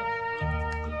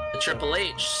to Triple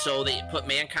H, so they put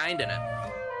Mankind in it.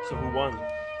 So who won?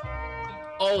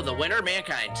 Oh, the winner,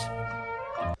 Mankind.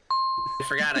 I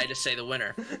forgot I just say the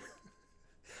winner.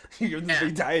 You're the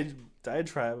big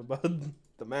diatribe about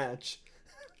the match.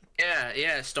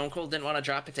 Yeah. Stone Cold didn't want to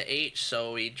drop it to H,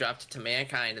 so he dropped it to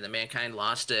Mankind, and then Mankind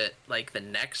lost it like the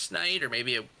next night or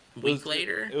maybe a week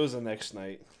later. It was the next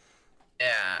night.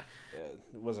 Yeah,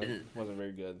 it wasn't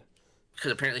very good.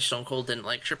 Because apparently Stone Cold didn't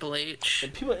like Triple H.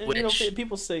 And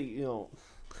people say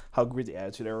how great the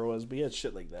Attitude Era was, but he had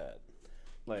shit like that.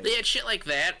 They had shit like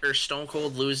that, or Stone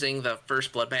Cold losing the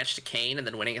first blood match to Kane and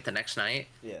then winning it the next night.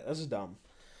 Yeah, that's just dumb.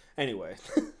 Anyway.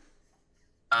 Where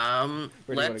do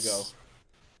you want to go?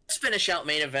 Let's finish out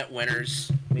main event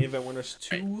winners. Main event winners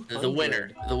 200. The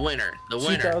winner.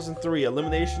 2003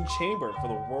 Elimination Chamber for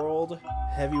the World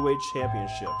Heavyweight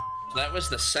Championship. That was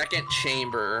the second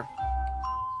chamber.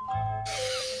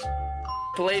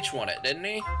 Triple H won it, didn't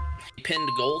he? He pinned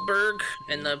Goldberg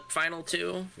in the final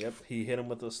two. Yep, he hit him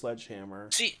with a sledgehammer.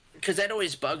 See, because that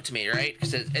always bugged me, right?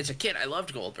 Because as a kid, I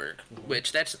loved Goldberg,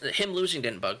 which him losing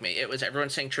didn't bug me. It was everyone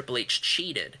saying Triple H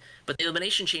cheated, but the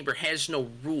Elimination Chamber has no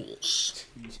rules.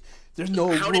 There's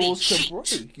no rules to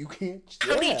break. You can't.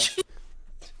 How did he cheat?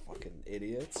 Fucking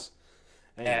idiots.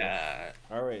 Anyway,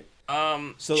 all right.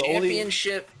 So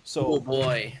championship. Oh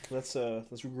boy. Let's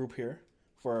regroup here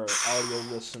for our audio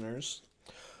listeners.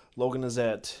 Logan is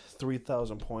at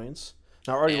 3,000 points.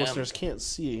 Now, our audio listeners can't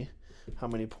see how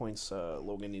many points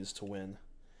Logan needs to win.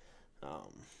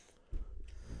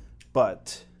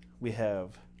 But we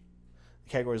have the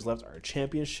categories left are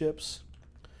championships,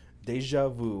 Deja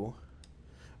Vu,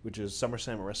 which is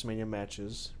SummerSlam and WrestleMania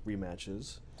matches,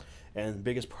 rematches, and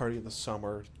biggest party of the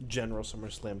summer, general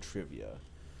SummerSlam trivia.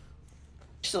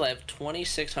 I still have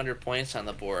 2,600 points on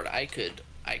the board. I could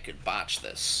botch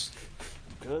this.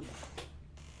 Good.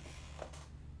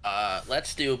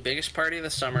 Let's do biggest party of the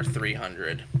summer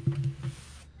 300.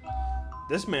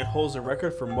 This man holds the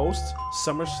record for most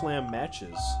SummerSlam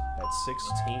matches at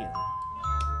 16.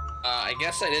 I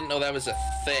guess I didn't know that was a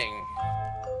thing.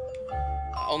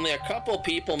 Only a couple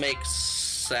people make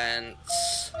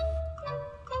sense.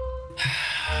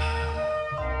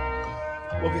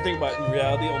 Well, if you think about it, in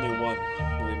reality, only one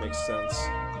really makes sense.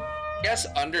 I guess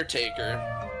Undertaker.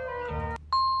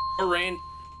 Or Randy.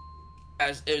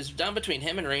 It was done between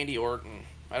him and Randy Orton.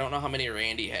 I don't know how many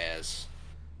Randy has.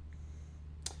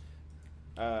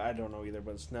 I don't know either,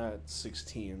 but it's not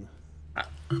 16.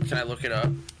 Can I look it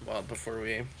up? Well, before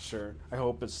we... Sure. I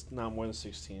hope it's not more than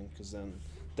 16, because then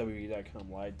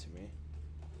WWE.com lied to me.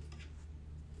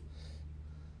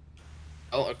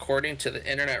 Well, according to the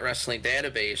Internet Wrestling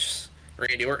Database,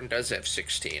 Randy Orton does have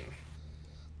 16.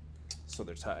 So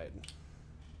they're tied.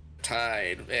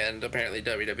 And apparently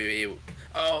WWE...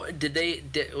 Oh,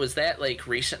 was that, like,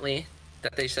 recently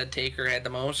that they said Taker had the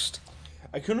most?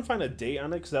 I couldn't find a date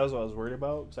on it, because that was what I was worried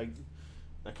about. Cause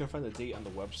I couldn't find the date on the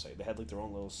website. They had, like, their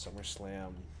own little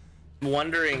SummerSlam... I'm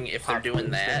wondering if they're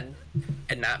doing that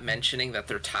and not mentioning that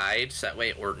they're tied, so that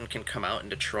way Orton can come out in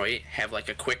Detroit, have, like,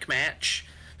 a quick match,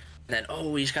 and then,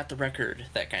 oh, he's got the record,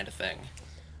 that kind of thing.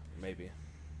 Maybe.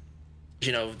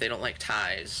 You know, they don't like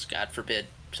ties. God forbid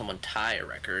someone tie a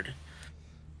record.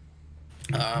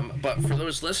 But for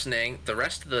those listening, the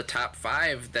rest of the top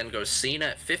 5 then goes Cena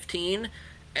at 15,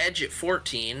 Edge at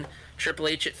 14, Triple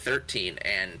H at 13,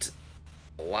 and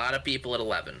a lot of people at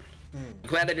 11. I'm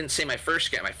glad I didn't say my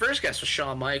first guess. My first guess was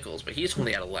Shawn Michaels, but he's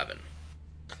only at 11.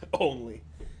 Only.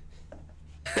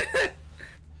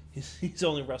 He's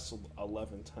only wrestled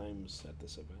 11 times at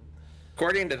this event.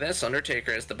 According to this,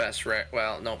 Undertaker is the best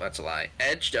well, no, that's a lie.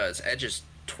 Edge does. Edge is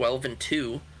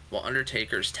 12-2, while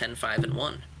Undertaker's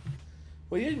 10-5-1.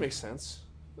 Well, yeah, it makes sense.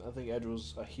 I think Edge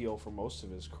was a heel for most of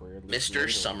his career. Mr.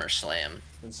 SummerSlam.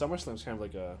 And SummerSlam's kind of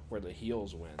like where the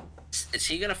heels win. Is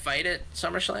he gonna fight at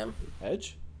SummerSlam?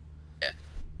 Edge? Yeah.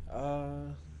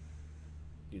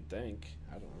 You'd think.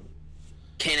 I don't know.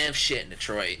 Can't have shit in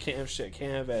Detroit. Can't have shit.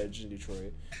 Can't have Edge in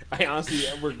Detroit. I honestly,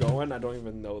 we're going. I don't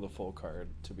even know the full card,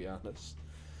 to be honest.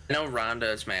 I know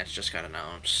Ronda's match just got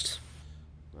announced.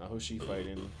 Who's she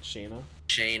fighting? Shayna?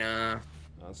 Shayna.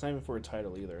 It's not even for a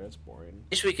title either. That's boring.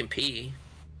 At least we can pee.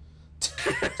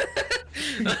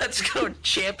 Let's go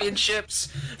championships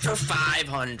for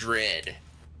 500.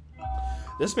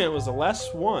 This man was the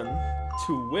last one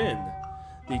to win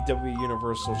the WWE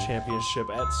Universal Championship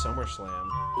at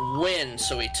SummerSlam. Win,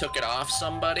 so he took it off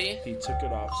somebody? He took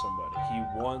it off somebody. He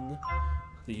won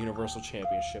the Universal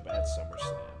Championship at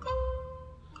SummerSlam.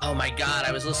 Oh my god,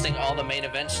 I was listening to all the main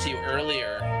events to you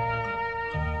earlier.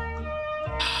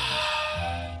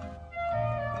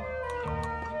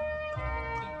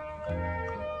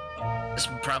 This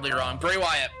is probably wrong. Bray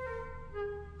Wyatt.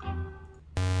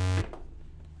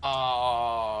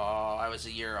 Oh, I was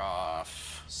a year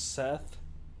off. Seth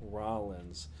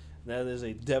Rollins. That is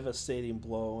a devastating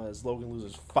blow as Logan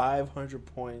loses 500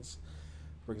 points,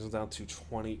 brings him down to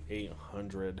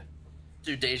 2,800.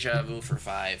 Do Deja Vu for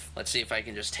 5. Let's see if I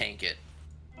can just tank it.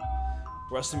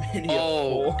 WrestleMania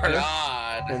 4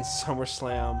 God. and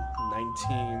SummerSlam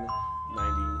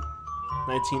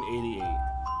 1988.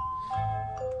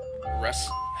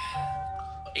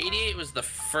 88 was the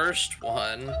first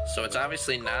one, so it's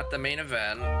obviously not the main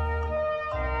event.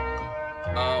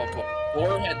 Oh, but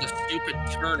 4 had the stupid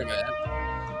tournament.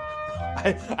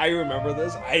 I remember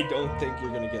this. I don't think you're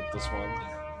gonna get this one.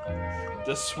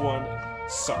 This one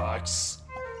sucks.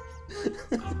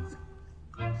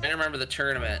 I remember the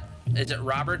tournament. Is it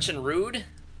Roberts and Rude?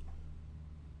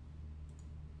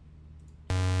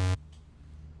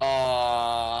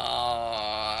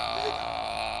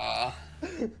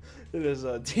 It is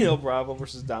Dino Bravo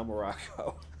versus Don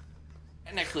Morocco.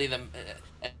 Technically,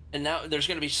 and now there's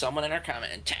going to be someone in our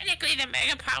comment. And technically, the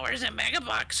Mega Powers and Mega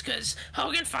Bucks, because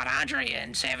Hogan fought Andre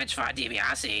and Savage fought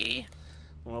DiBiase.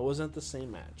 Well, it wasn't the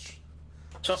same match.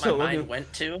 That's what my mind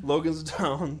went to. Logan's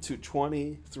down to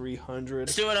 2,300.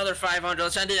 Let's do another 500.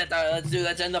 Let's end it at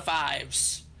let's end the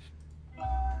 5s.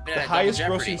 The highest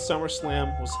grossing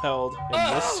SummerSlam was held in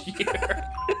this year.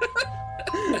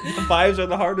 The 5s are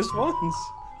the hardest ones.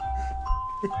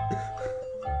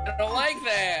 I don't like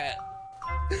that.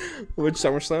 Which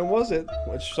SummerSlam was it?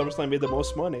 Which SummerSlam made the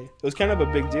most money? It was kind of a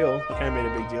big deal. They kind of made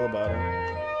a big deal about it.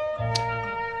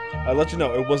 I'll let you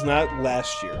know, it was not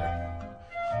last year.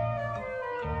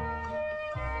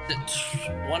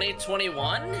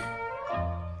 2021?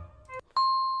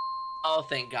 Oh,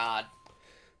 thank God.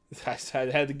 I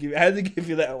had to give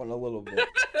you that one a little bit.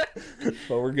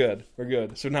 But we're good. We're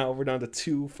good. So now we're down to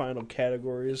 2 final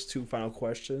categories, 2 final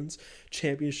questions.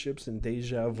 Championships and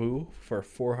Deja Vu for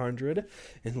 400,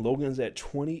 and Logan's at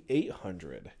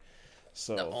 2,800.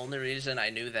 So the only reason I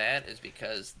knew that is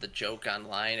because the joke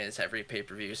online is every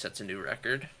pay-per-view sets a new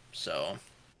record. So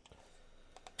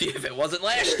if it wasn't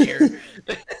last year,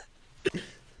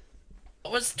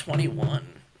 what was 21?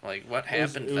 Like what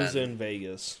happened? It was in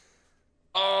Vegas.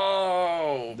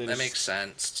 Oh, that makes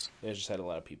sense. They just had a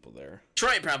lot of people there.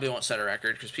 Detroit probably won't set a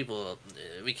record because people,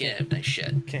 we can't have nice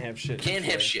shit. Can't have shit. Can't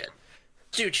have shit.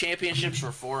 Dude, championships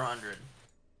for 400.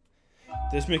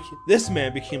 This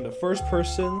man became the first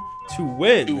person to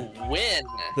win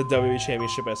the WWE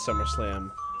Championship at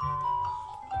SummerSlam.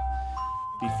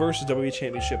 The first WWE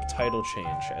Championship title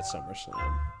change at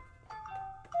SummerSlam.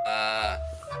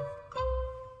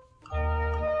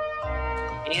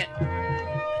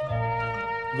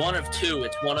 One of 2.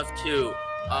 It's one of 2.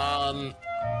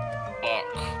 Fuck.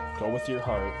 Go with your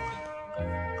heart.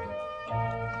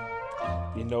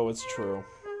 You know it's true.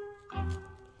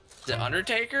 The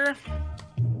Undertaker?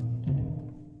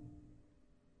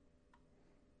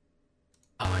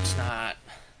 Oh, it's not.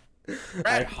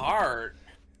 Bret Hart.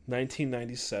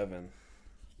 1997.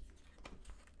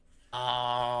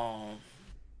 Oh.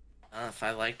 If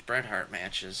I liked Bret Hart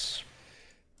matches.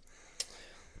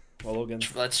 Well, Logan.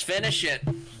 Let's finish it.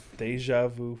 Deja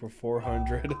Vu for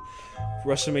 400.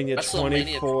 WrestleMania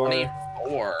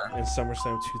 24. And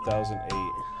SummerSlam 2008.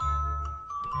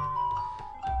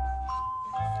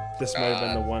 This might have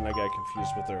been the one I got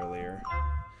confused with earlier.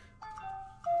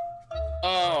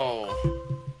 Oh.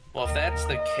 Well, if that's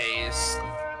the case,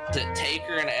 is it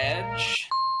Taker and Edge?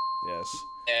 Yes.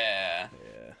 Yeah.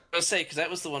 Yeah. I was say because that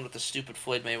was the one with the stupid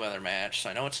Floyd Mayweather match, so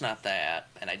I know it's not that,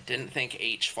 and I didn't think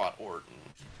H fought Orton.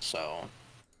 So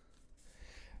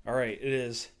All right, it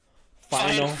is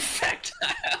final final. fact.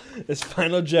 It's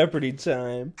Final Jeopardy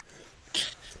time.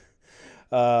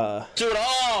 Do it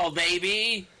all,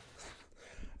 baby.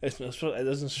 It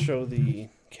doesn't show the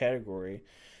category.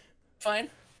 Fine.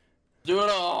 Do it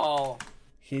all.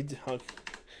 He do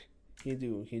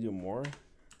more.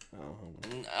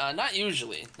 Not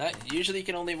usually. Not usually. You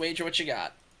can only wager what you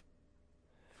got.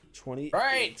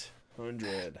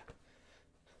 2,800.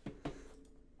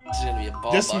 This is gonna be a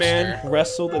ball This buster. man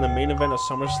wrestled in the main event of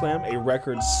SummerSlam a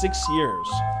record 6 years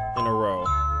in a row.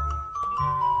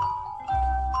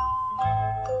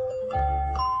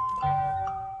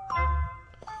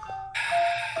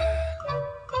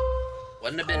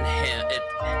 Wouldn't have been him.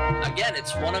 Again,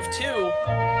 it's one of two.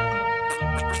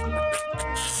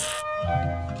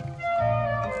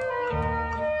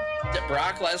 Is it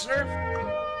Brock Lesnar?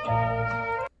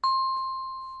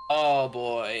 Oh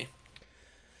boy.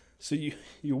 So you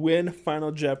win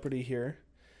Final Jeopardy here.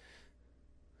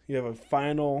 You have a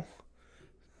final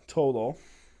total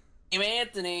Team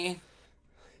Anthony.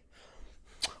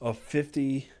 of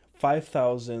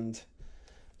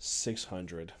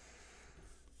 55,600.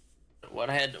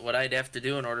 What I'd have to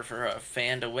do in order for a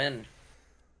fan to win?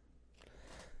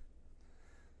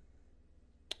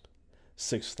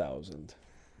 6,000.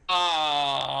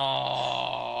 Oh.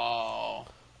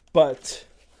 But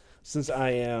since I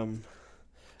am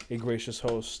a gracious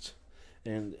host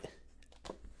and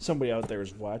somebody out there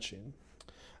is watching,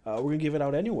 we're gonna give it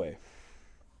out anyway.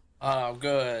 Oh,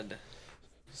 good.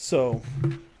 So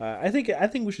I think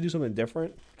we should do something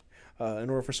different in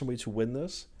order for somebody to win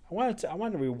this. I want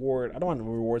to reward. I don't want to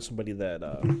reward somebody that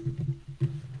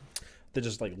that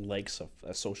just likes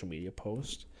a social media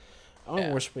post. I want to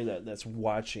reward somebody that's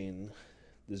watching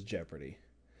this Jeopardy.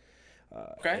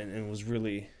 Okay. And was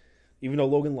really, even though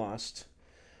Logan lost,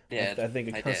 Yeah, I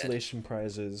think a consolation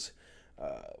prize is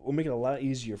will make it a lot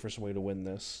easier for somebody to win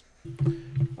this.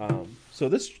 So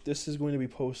this is going to be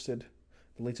posted.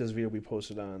 The link to this video will be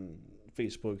posted on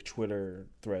Facebook, Twitter,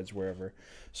 Threads, wherever.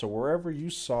 So wherever you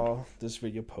saw this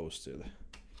video posted,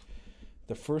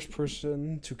 the first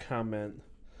person to comment,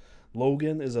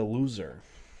 Logan is a loser.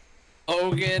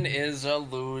 Logan is a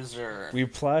loser. We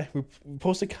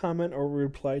post a comment or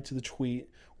reply to the tweet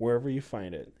wherever you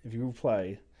find it. If you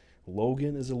reply,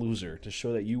 Logan is a loser, to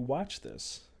show that you watch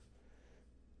this,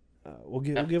 we'll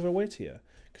give it away to you.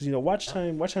 Because watch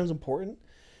time is important,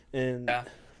 and a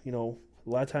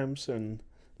lot of times in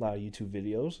a lot of YouTube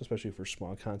videos, especially for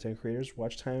small content creators,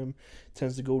 watch time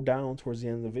tends to go down towards the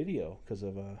end of the video because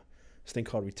of this thing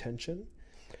called retention.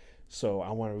 So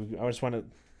I just want to,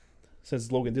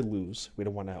 since Logan did lose, we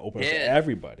don't want to open it to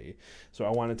everybody. So I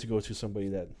wanted to go to somebody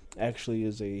that actually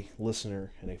is a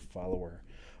listener and a follower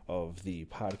of the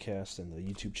podcast and the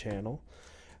YouTube channel,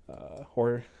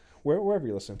 or wherever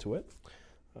you listen to it.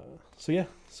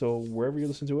 So wherever you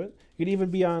listen to it, you can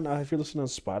even be on, if you're listening on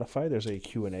Spotify, there's a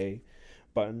Q&A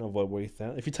button of what you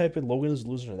think. If you type in Logan is a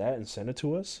loser to that and send it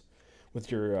to us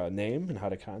with your name and how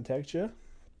to contact you,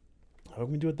 we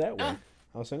can do it that way.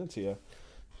 I'll send it to you.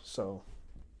 So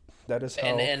that is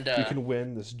how you can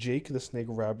win this Jake the Snake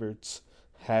Roberts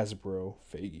Hasbro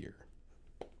figure.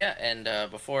 Yeah,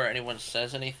 and before anyone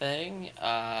says anything,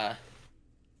 try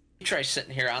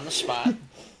sitting here on the spot,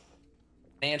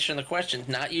 answering the questions,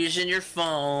 not using your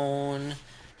phone,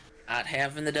 not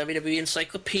having the WWE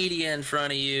encyclopedia in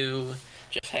front of you,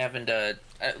 just having to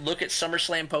look at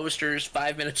SummerSlam posters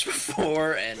 5 minutes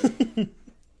before and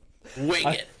wing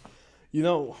it.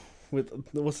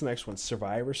 What's the next one?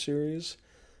 Survivor Series?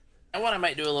 And what I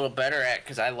might do a little better at,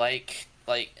 because I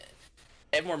I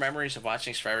have more memories of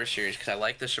watching Survivor Series, because I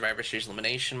like the Survivor Series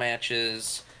elimination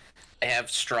matches. I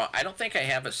don't think I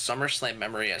have a SummerSlam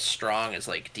memory as strong as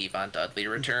Devon Dudley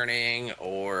returning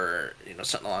or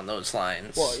something along those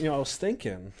lines. Well, I was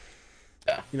thinking,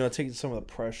 taking some of the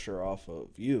pressure off of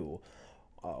you,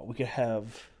 we could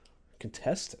have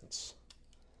contestants.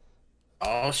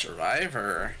 Oh,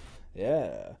 Survivor.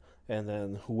 Yeah, and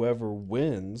then whoever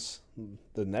wins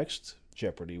the next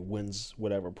Jeopardy wins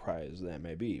whatever prize that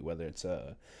may be, whether it's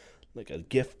a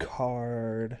gift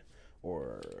card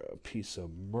or a piece of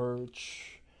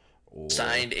merch, or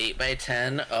signed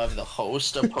 8x10 of the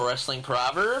host of Pro Wrestling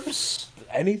Proverbs.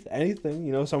 Anything,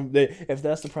 if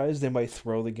that's the prize, they might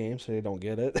throw the game so they don't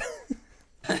get it.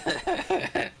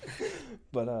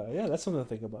 But that's something to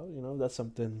think about. That's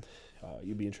something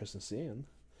you'd be interested in seeing.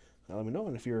 Let me know,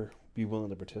 and if you're be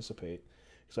willing to participate,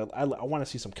 because I want to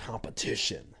see some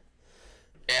competition.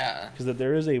 Yeah. Because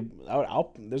there is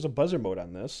there's a buzzer mode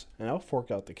on this, and I'll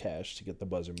fork out the cash to get the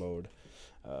buzzer mode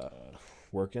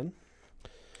working.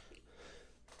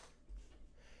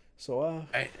 So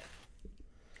Right.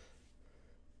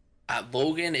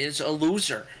 Logan is a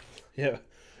loser. yeah.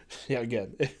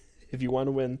 Again, if you want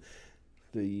to win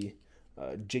the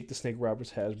Jake the Snake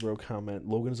Roberts Hasbro comment,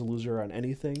 Logan is a loser on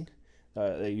anything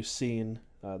that you've seen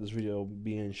this video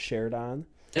being shared on.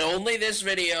 And only this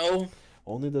video.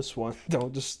 Only this one.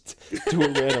 Don't just do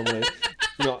it randomly.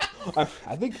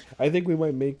 I think we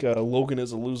might make a Logan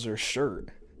is a loser shirt.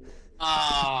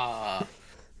 I'm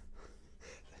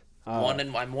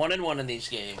 1-1 in these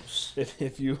games.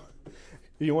 If you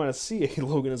want to see a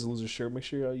Logan is a loser shirt, make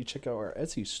sure you check out our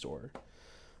Etsy store.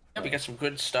 Yeah, we got some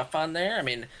good stuff on there. I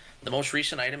mean, the most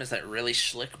recent item is that really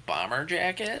slick bomber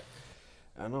jacket.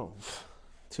 I know.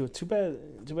 Too bad.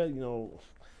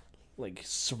 Like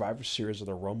Survivor Series of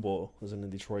the Rumble isn't in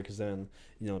Detroit, because then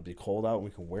it'd be cold out and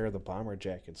we can wear the bomber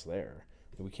jackets there.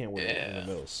 But we can't wear it in the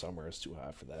middle of summer. It's too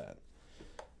hot for that.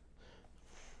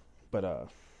 But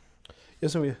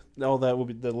so all that will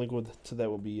be, the link to that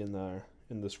will be in the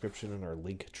description in our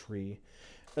link tree,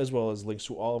 as well as links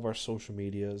to all of our social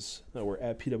medias. We're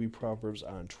at PW Proverbs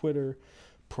on Twitter,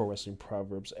 Pro Wrestling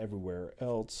Proverbs everywhere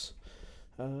else.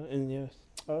 And yeah,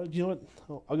 you know what?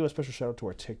 I'll give a special shout out to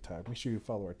our TikTok. Make sure you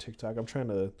follow our TikTok. I'm trying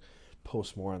to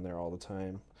post more on there all the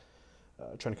time.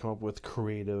 Trying to come up with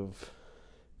creative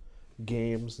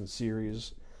games and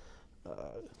series.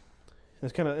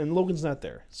 It's and Logan's not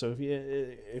there. So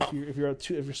if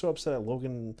you're so upset that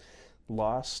Logan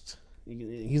lost,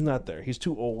 he's not there. He's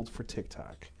too old for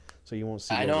TikTok, so you won't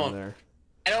see Logan there.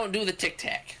 I don't do the tic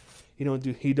tac. He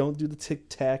don't do the tic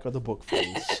tac or the book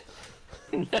face.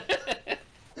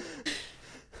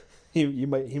 He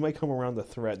might come around the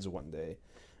threads one day.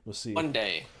 We'll see. One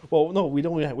day. Well, no, we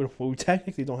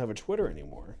technically don't have a Twitter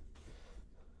anymore.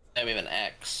 And we have an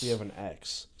X. We have an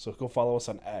X. So go follow us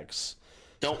on X.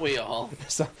 Don't we all?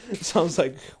 It sounds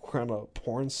like we're on a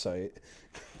porn site.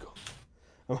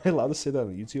 Am I allowed to say that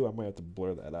on YouTube? I might have to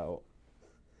blur that out.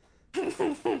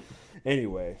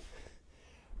 Anyway,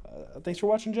 thanks for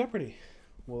watching Jeopardy.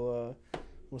 We'll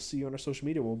see you on our social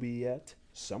media. We'll be at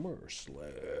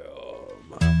SummerSlam.